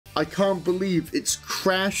I can't believe it's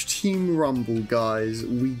Crash Team Rumble, guys.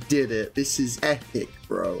 We did it. This is epic,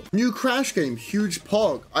 bro. New Crash game, huge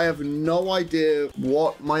pog. I have no idea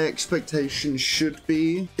what my expectations should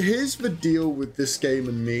be. Here's the deal with this game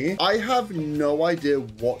and me. I have no idea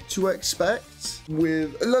what to expect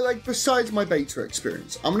with, like, besides my beta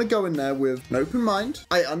experience. I'm gonna go in there with an open mind.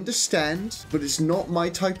 I understand, but it's not my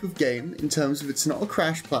type of game in terms of it's not a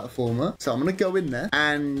Crash platformer. So I'm gonna go in there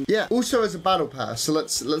and yeah, also as a battle pass. So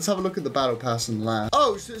let's have a look at the battle pass and laugh.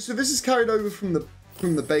 Oh, so this is carried over from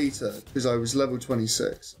the beta because I was level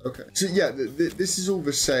 26. Okay, so yeah, this is all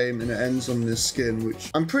the same and it ends on this skin,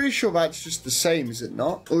 which I'm pretty sure that's just the same, is it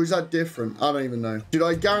not? Or is that different? I don't even know. Dude,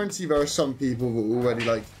 I guarantee there are some people that are already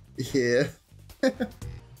like here.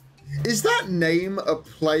 Is that name a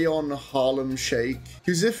play on Harlem Shake?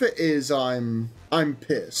 Because if it is, I'm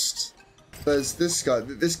pissed. There's this guy.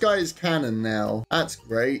 This guy is canon now. That's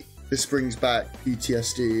great. This brings back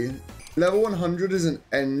PTSD. Level 100 is an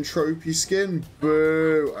entropy skin.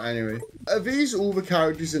 Boo. Anyway, are these all the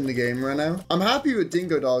characters in the game right now? I'm happy with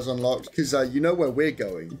Dingo Dial's unlocked because you know where we're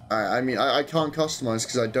going. I mean, I can't customize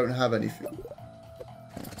because I don't have anything.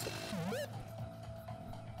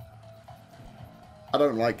 I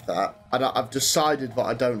don't like that. I've decided that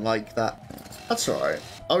I don't like that. That's alright.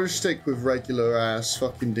 I'll just stick with regular ass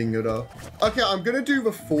fucking Dingo Dial. Okay, I'm gonna do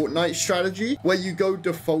the Fortnite strategy where you go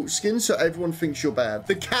default skin so everyone thinks you're bad.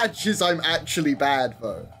 The catch is I'm actually bad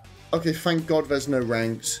though. Okay, thank God there's no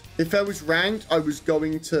ranks. If there was ranked, I was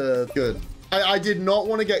going to... Good. I did not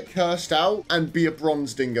want to get cursed out and be a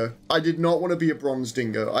bronze dingo. I did not want to be a bronze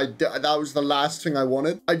dingo. That was the last thing I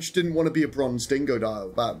wanted. I just didn't want to be a bronze dingo dial.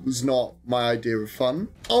 That was not my idea of fun.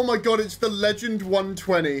 Oh my God, it's the Legend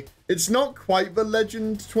 120. It's not quite the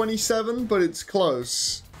Legend 27, but it's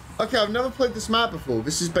close. Okay, I've never played this map before.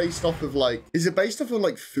 This is based off of like, is it based off of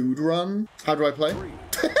like Food Run? How do I play?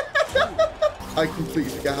 I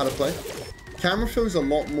completely forget how to play. Camera feels a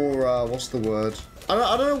lot more, what's the word?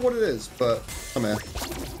 I don't know what it is, but come here.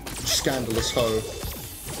 Scandalous hoe.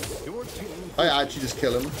 I actually just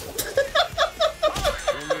kill him.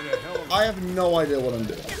 I have no idea what I'm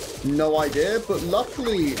doing. No idea, but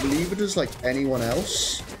luckily, leave it as like anyone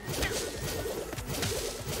else.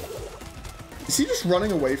 Is he just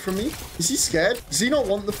running away from me? Is he scared? Does he not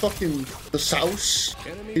want the sauce?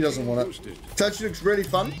 He doesn't want it. It actually looks really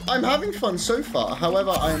fun. I'm having fun so far.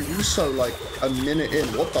 However, I am also like a minute in.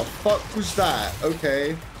 What the fuck was that?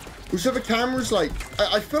 Okay. So the camera's like,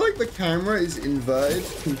 I feel like the camera is inverted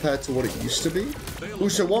compared to what it used to be.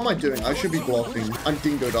 Also, what am I doing? I should be blocking. I'm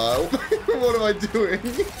Dingo Dial. What am I doing?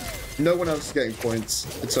 No one else is getting points.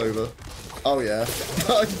 It's over. Oh yeah.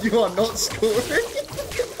 You are not scoring.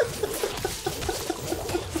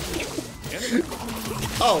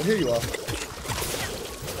 Oh, here you are.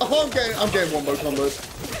 Oh, I'm getting wombo combos.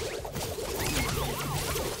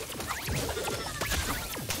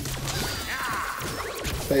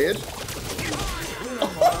 Baited.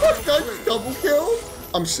 Oh, guys, double kill.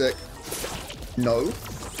 I'm sick. No.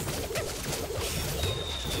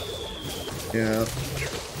 Yeah.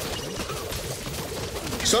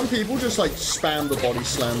 Some people just like spam the body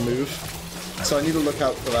slam move. So I need to look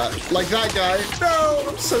out for that. Like that guy. No,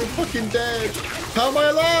 I'm so fucking dead. How am I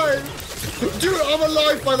alive? Dude, I'm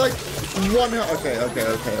alive by like one health. Okay.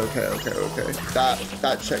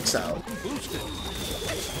 That checks out.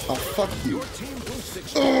 Oh, fuck you.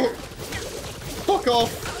 Oh, fuck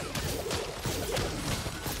off.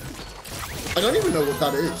 I don't even know what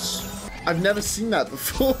that is. I've never seen that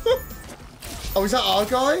before. Oh, is that our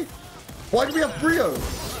guy? Why do we have Brio?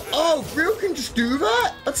 Oh, Brio can just do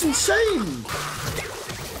that? That's insane.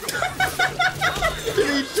 Did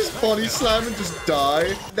he just body slam and just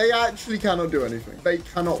die? They actually cannot do anything. They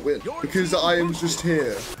cannot win because I am just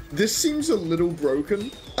here. This seems a little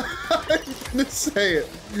broken. I'm gonna say it.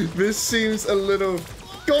 This seems a little...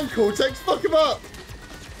 Go on, Cortex, fuck him up.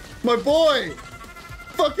 My boy.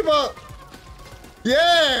 Fuck him up.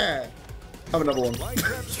 Yeah. Have another one.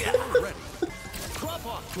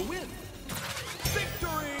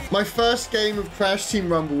 My first game of Crash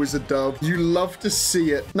Team Rumble was a dub. You love to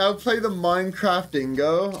see it. Now play the Minecraft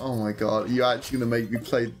Dingo. Oh my God, you actually gonna make me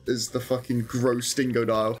play as the fucking gross Dingo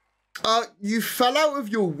Dial. You fell out of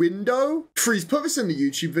your window? Freeze, put this in the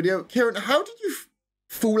YouTube video. Kieran, how did you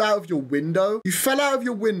fall out of your window? You fell out of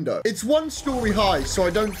your window. It's 1 story high, so I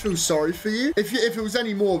don't feel sorry for you. If it was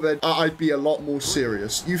any more, then I'd be a lot more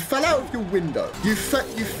serious. You fell out of your window. You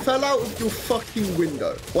fell out of your fucking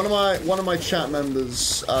window. One of my chat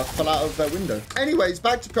members fell out of their window. Anyways,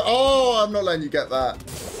 back to... Oh, I'm not letting you get that.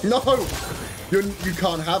 No, you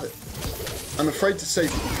can't have it. I'm afraid to say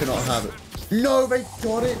that you cannot have it. No, they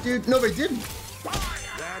got it, dude. No, they didn't.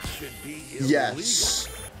 Yes.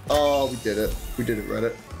 Oh, we did it. We did it,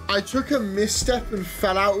 Reddit. I took a misstep and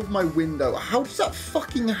fell out of my window. How does that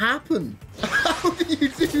fucking happen? How do you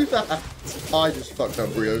do that? I just fucked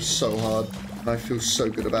up Brio so hard. And I feel so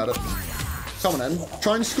good about it. Come on, then.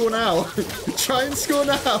 Try and score now. Try and score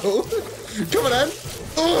now. Come on, then.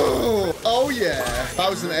 Oh, yeah. That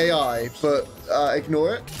was an AI, but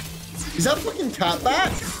ignore it. Is that fucking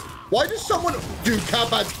Catbat? Why does someone... Dude,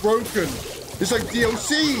 Catbat's broken. It's like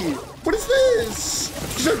DLC. What is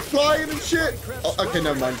this? She's like flying and shit. Oh, okay,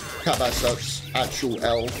 never mind. Catbat sucks. Actual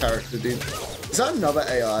L character, dude. Is that another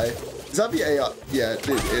AI? Is that the AI? Yeah,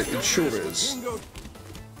 it sure is.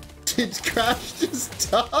 Did Crash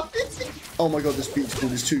just die? Oh my god, this beach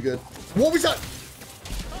ball is too good. What was that?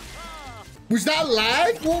 Was that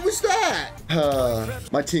lag? What was that?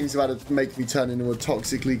 My team's about to make me turn into a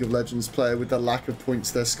toxic League of Legends player with the lack of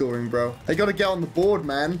points they're scoring, bro. They gotta get on the board,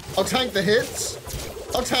 man. I'll tank the hits.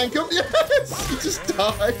 I'll tank him. Yes! He just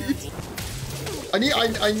died.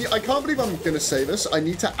 I can't believe I'm gonna say this. I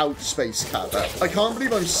need to outspace Catbat. I can't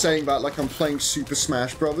believe I'm saying that like I'm playing Super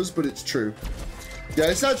Smash Brothers, but it's true. Yeah,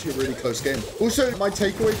 it's actually a really close game. Also, my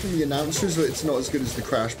takeaway from the announcer is that it's not as good as the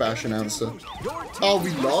Crash Bash announcer. Oh,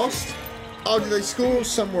 we lost? Oh, did they score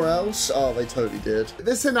somewhere else? Oh, they totally did.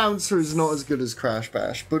 This announcer is not as good as Crash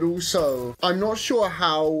Bash, but also, I'm not sure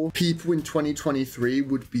how people in 2023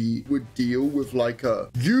 would deal with like a,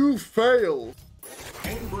 you fail.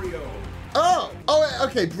 And Brio. Oh,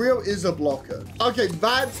 okay, Brio is a blocker. Okay,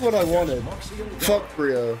 that's what I wanted. Fuck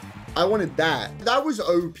Brio. I wanted that. That was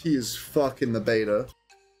OP as fuck in the beta.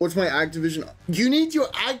 What's my Activision? You need your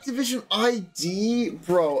Activision ID?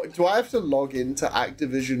 Bro, do I have to log into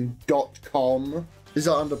Activision.com? Is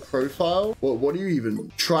that under profile? What are you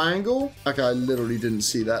even? Triangle? Okay, I literally didn't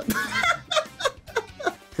see that.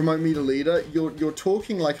 Promote me to leader? You're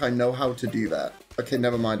talking like I know how to do that. Okay,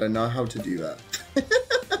 never mind. I know how to do that.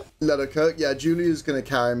 Letterkirk, yeah, Julia's gonna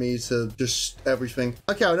carry me to just everything.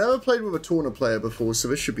 Okay, I've never played with a Torna player before, so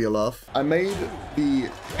this should be a laugh. I made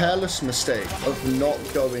the careless mistake of not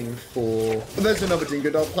going for... Oh, there's another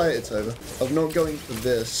Dingo Dog player, it's over. Of not going for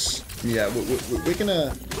this. Yeah, we're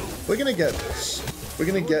gonna get this. We're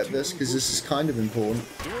gonna get this because this is kind of important.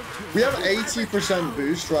 We have 80%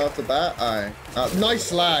 boost right off the bat. All right,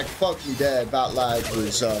 nice lag. Fuck you dead. That lag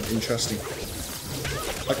was interesting.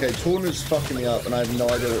 Okay, Torna's fucking me up and I have no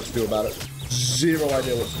idea what to do about it. Zero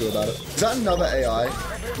idea what to do about it. Is that another AI?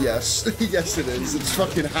 Yes. Yes, it is. It's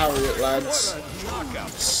fucking Harriet, lads.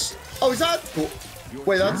 Oh, is that...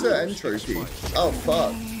 Wait, that's an intro key. Oh,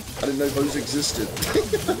 fuck. I didn't know those existed.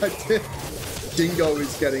 I did. Dingo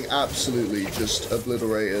is getting absolutely just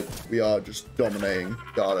obliterated. We are just dominating.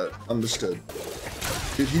 Got it. Understood.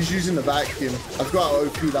 Dude, he's using the vacuum. I forgot how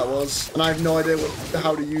OP that was, and I have no idea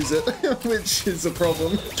how to use it, which is a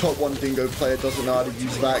problem. Top 1 Dingo player doesn't know how to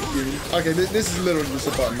use vacuum. Okay, this is literally just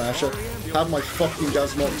a button masher. Have my fucking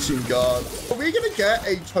Gazmoxian guard. Are we gonna get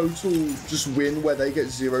a total just win where they get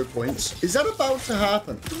 0 points? Is that about to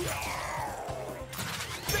happen?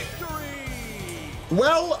 Victory!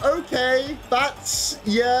 Well, okay. That's,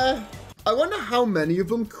 yeah. I wonder how many of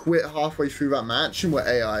them quit halfway through that match and were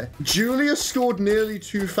AI. Julia scored nearly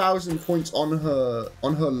 2,000 points on her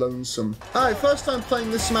lonesome. All right, first time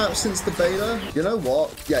playing this map since the beta. You know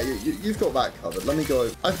what? Yeah, you've got that covered. Let me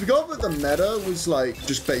go. I forgot that the meta was like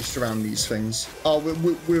just based around these things. Oh,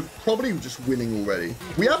 we're probably just winning already.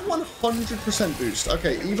 We have 100% boost.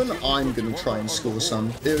 Okay, even I'm gonna try and score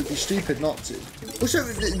some. It would be stupid not to. Also,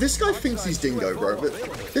 this guy thinks he's Dingo, bro. But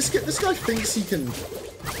this guy thinks he can...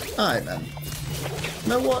 Alright, man. You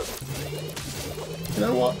know what? You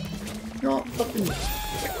know what? You know what? Fucking...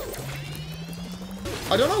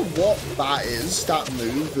 I don't know what that is, that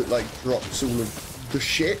move that, like, drops all of the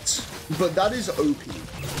shit, but that is OP.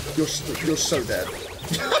 You're so dead.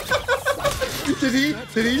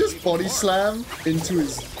 Did he just body slam into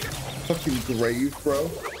his fucking grave,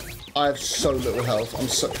 bro? I have so little health. I'm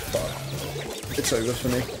so fucked. It's over for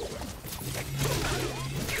me.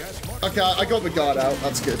 Okay, I got the guard out.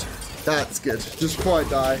 That's good. That's good. Just before I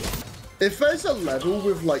die. If there's a level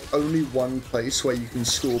with like only one place where you can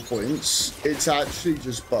score points, it's actually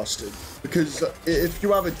just busted. Because if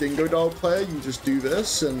you have a Dingo Doll player, you just do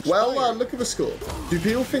this and, well, look at the score. Do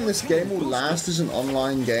people think this game will last as an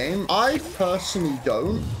online game? I personally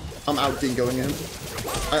don't. I'm out Dingoing him.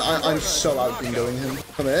 I'm so out Dingoing him.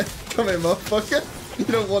 Come here. Come here, motherfucker. You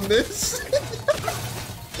don't want this.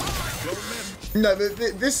 No, but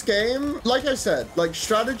this game, like I said, like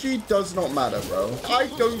strategy does not matter, bro. I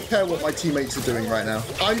don't care what my teammates are doing right now.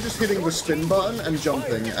 I'm just hitting the spin button and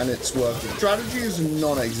jumping, and it's working. Strategy is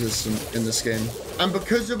non-existent in this game. And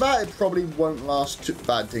because of that, it probably won't last too...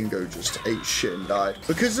 That dingo just ate shit and died.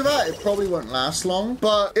 Because of that, it probably won't last long,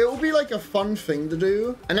 but it will be like a fun thing to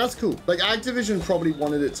do, and that's cool. Like, Activision probably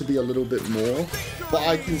wanted it to be a little bit more, but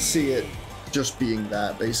I can see it just being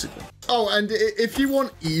that, basically. Oh, and if you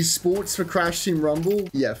want esports for Crash Team Rumble,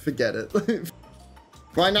 yeah, forget it.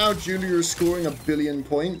 Right now, Julia is scoring 1 billion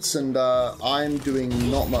points, and I'm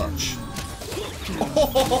doing not much.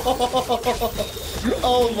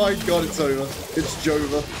 Oh my god, it's over. It's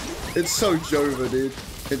Jova. It's so Jova, dude.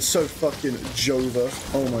 It's so fucking Jova.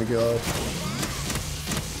 Oh my god.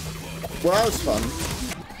 Well, that was fun.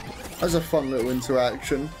 That was a fun little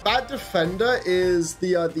interaction. That defender is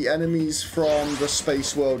the enemies from the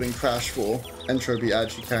space world in Crash 4. Entropy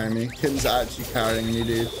actually carrying me. Kim's actually carrying me,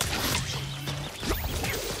 dude.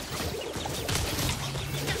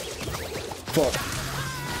 Fuck.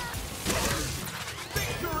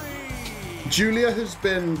 Julia has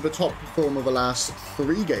been the top performer the last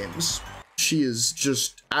 3 games. She is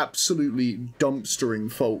just absolutely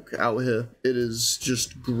dumpstering folk out here. It is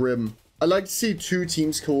just grim. I like to see 2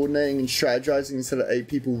 teams coordinating and strategizing instead of 8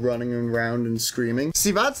 people running around and screaming.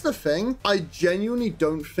 See, that's the thing. I genuinely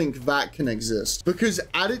don't think that can exist because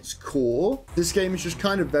at its core, this game is just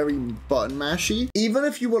kind of very button mashy. Even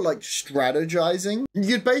if you were like strategizing,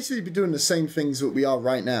 you'd basically be doing the same things that we are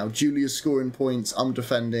right now. Julia's scoring points, I'm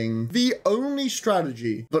defending. The only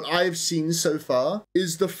strategy that I've seen so far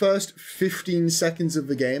is the first 15 seconds of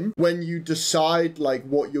the game when you decide like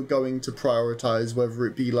what you're going to prioritize, whether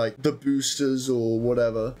it be like the boosters or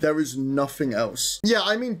whatever. There is nothing else. Yeah,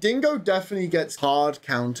 I mean, Dingo definitely gets hard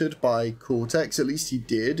countered by Cortex. At least he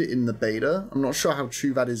did in the beta. I'm not sure how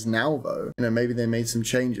true that is now, though. You know, maybe they made some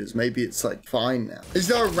changes. Maybe it's like fine now. Is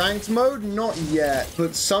there a ranked mode? Not yet,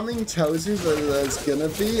 but something tells you that there's gonna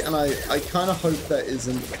be, and I kind of hope there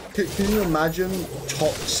isn't. Can you imagine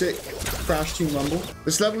toxic Crash Team Rumble?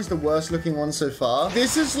 This level is the worst looking one so far.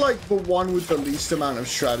 This is like the one with the least amount of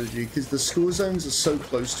strategy because the score zones are so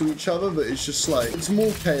close to each other that it's just like, it's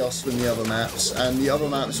more chaos than the other maps, and the other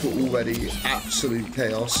maps were already absolute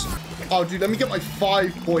chaos. Oh, dude, let me get my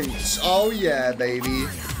 5 points. Oh, yeah, baby.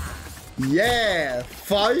 Yeah,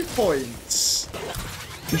 5 points.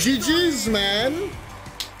 GG's, man.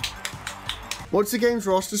 What's the game's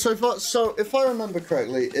roster so far? So, if I remember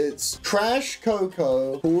correctly, it's Crash,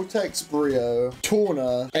 Coco, Cortex, Brio,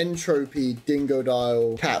 Torna, Entropy, Dingo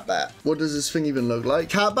Dial, Catbat. What does this thing even look like?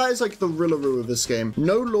 Catbat is like the Rillaroo of this game.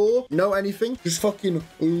 No lore, no anything. Just fucking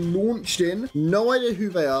launched in. No idea who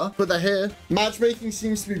they are, but they're here. Matchmaking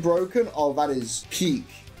seems to be broken. Oh, that is peak.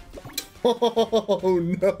 Oh,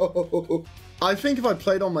 no. I think if I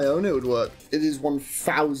played on my own, it would work. It is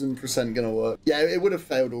 1000% gonna work. Yeah, it would have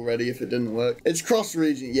failed already if it didn't work. It's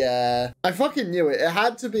cross-region, yeah. I fucking knew it. It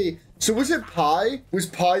had to be. So was it Pi? Was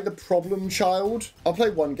Pi the problem child? I'll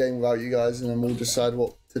play 1 game without you guys and then we'll decide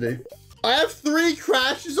what to do. I have 3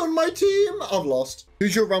 crashes on my team. I've lost.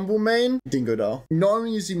 Who's your Rumble main? Dingo Dial. Not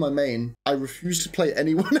only is he my main, I refuse to play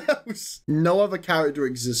anyone else. No other character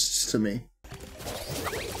exists to me.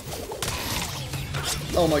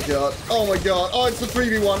 Oh my god. Oh my god. Oh, it's the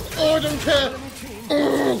 3v1. Oh, I don't care.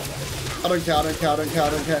 Oh. I don't care. I don't care. I don't care. I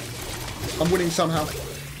don't care. I'm winning somehow.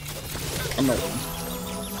 I'm not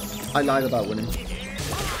winning. I lied about winning.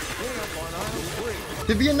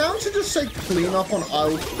 Did the announcer just say clean up on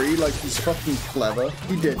aisle 3 like he's fucking clever?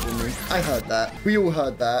 He did, didn't he? I heard that. We all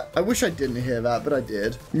heard that. I wish I didn't hear that, but I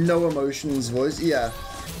did. No emotion in his voice. Yeah.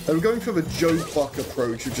 They were going for the Joe Buck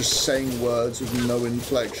approach of just saying words with no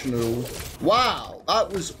inflection at all. Wow,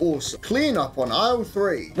 that was awesome. Clean up on aisle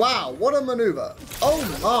 3. Wow, what a maneuver. Oh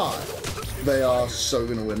my. They are so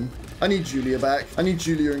gonna win. I need Julia back. I need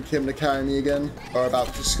Julia and Kim to carry me again. Are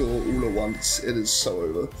about to score all at once. It is so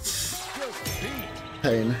over.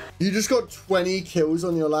 Pain. You just got 20 kills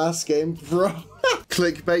on your last game, bro.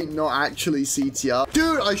 Clickbait, not actually CTR.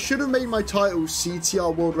 Dude, I should have made my title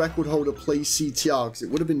CTR World Record Holder plays CTR because it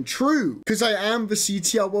would have been true. Because I am the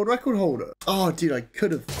CTR World Record Holder. Oh, dude, I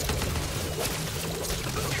could have.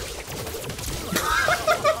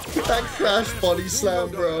 That crash body slam,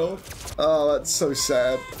 bro. Oh, that's so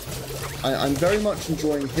sad. I'm very much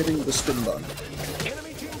enjoying hitting the spin button.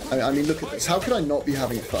 I mean, look at this. How could I not be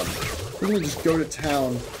having fun? We're gonna just go to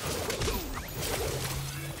town.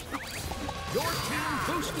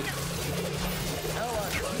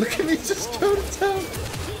 Look at me just go to town.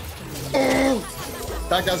 Oh!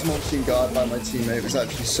 That guy's being guarded by my teammate was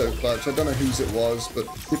actually so clutch. I don't know whose it was, but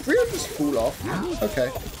did Brio just fall off?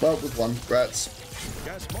 Okay, well, with one. Rats.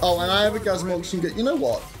 Oh, and I have a gas boxing get. You know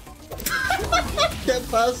what? Get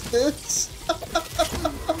past this.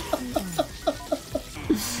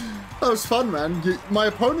 That was fun, man. My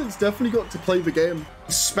opponents definitely got to play the game.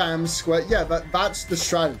 Spam square. Yeah, that's the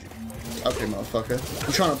strategy. Okay, motherfucker.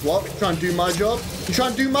 You trying to block? You trying to do my job? You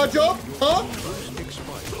trying to do my job? Huh?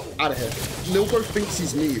 Out of here. Lil bro thinks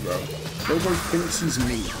he's me, bro. Lil bro thinks he's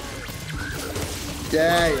me.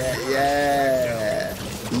 Yeah.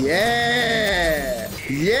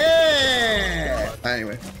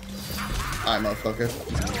 Anyway. Alright, motherfucker.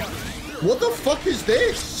 What the fuck is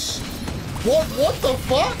this? What the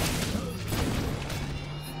fuck?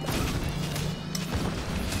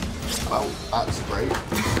 Oh, that's great.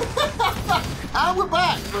 And we're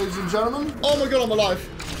back, ladies and gentlemen. Oh my god, I'm alive.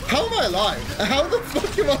 How am I alive? How the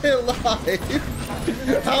fuck am I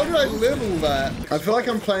alive? How did I live all that? I feel like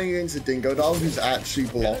I'm playing against a dingo doll who's actually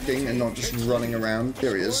blocking and not just running around.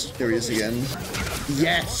 Here he is. Here he is again.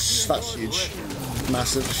 Yes! That's huge.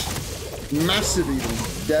 Massive. Massive even.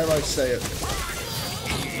 Dare I say it.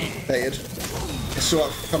 Baited. I saw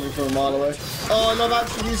it coming from a mile away. Oh, I love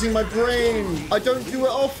actually using my brain. I don't do it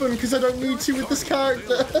often because I don't need to with this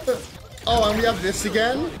character. Oh, and we have this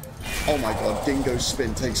again. Oh my god, Dingo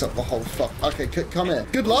Spin takes up the whole fuck. Okay, come here.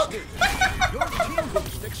 Good luck.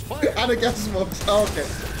 And a gas box. Oh, okay.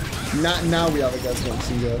 Now we have a gas box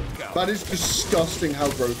and go. That is disgusting how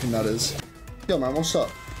broken that is. Yo, man, what's up?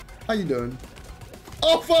 How you doing?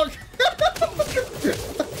 Oh, fuck.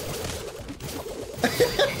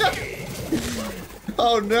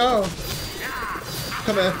 Oh, no.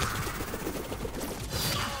 Come here.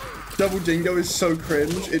 Double Dingo is so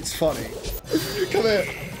cringe. It's funny. Come here.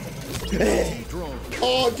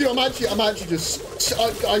 Oh, dude, I'm actually just...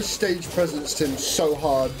 I stage presenced him so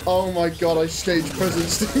hard. Oh my god, I stage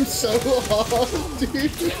presenced him so hard,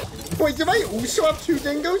 dude. Wait, do they also have two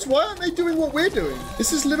dingoes? Why aren't they doing what we're doing?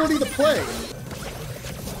 This is literally the play.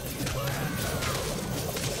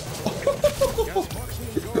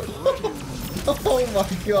 Oh my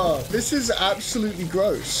god. This is absolutely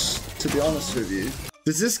gross, to be honest with you.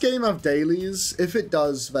 Does this game have dailies? If it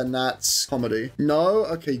does, then that's comedy. No?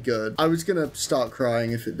 Okay, good. I was gonna start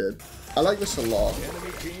crying if it did. I like this a lot.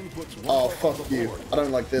 Oh, fuck you. I don't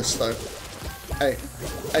like this, though. Hey,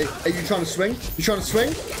 you trying to swing? You trying to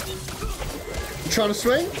swing? You trying to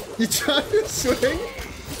swing? You trying to swing?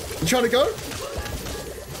 You trying to go?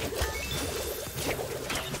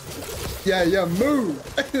 Yeah, move.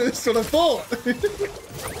 That's what I thought.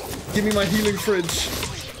 Give me my healing fridge.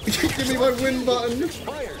 Give me my win button.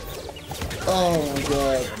 Oh my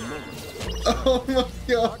god. Oh my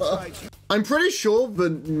god. I'm pretty sure the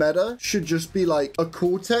meta should just be like a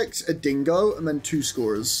Cortex, a Dingo, and then 2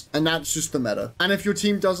 scorers. And that's just the meta. And if your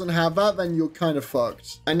team doesn't have that, then you're kind of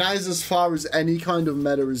fucked. And that is as far as any kind of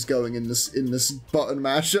meta is going in this button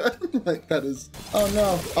masher. Like that is... Oh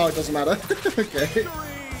no. Oh, it doesn't matter. Okay.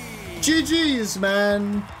 GG's,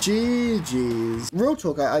 man. GG's. Real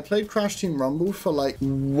talk, I played Crash Team Rumble for like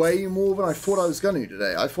way more than I thought I was going to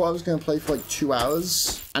today. I thought I was going to play for like 2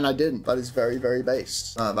 hours and I didn't. That is very, very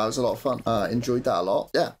based. That was a lot of fun. Enjoyed that a lot.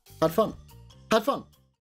 Yeah, had fun. Had fun.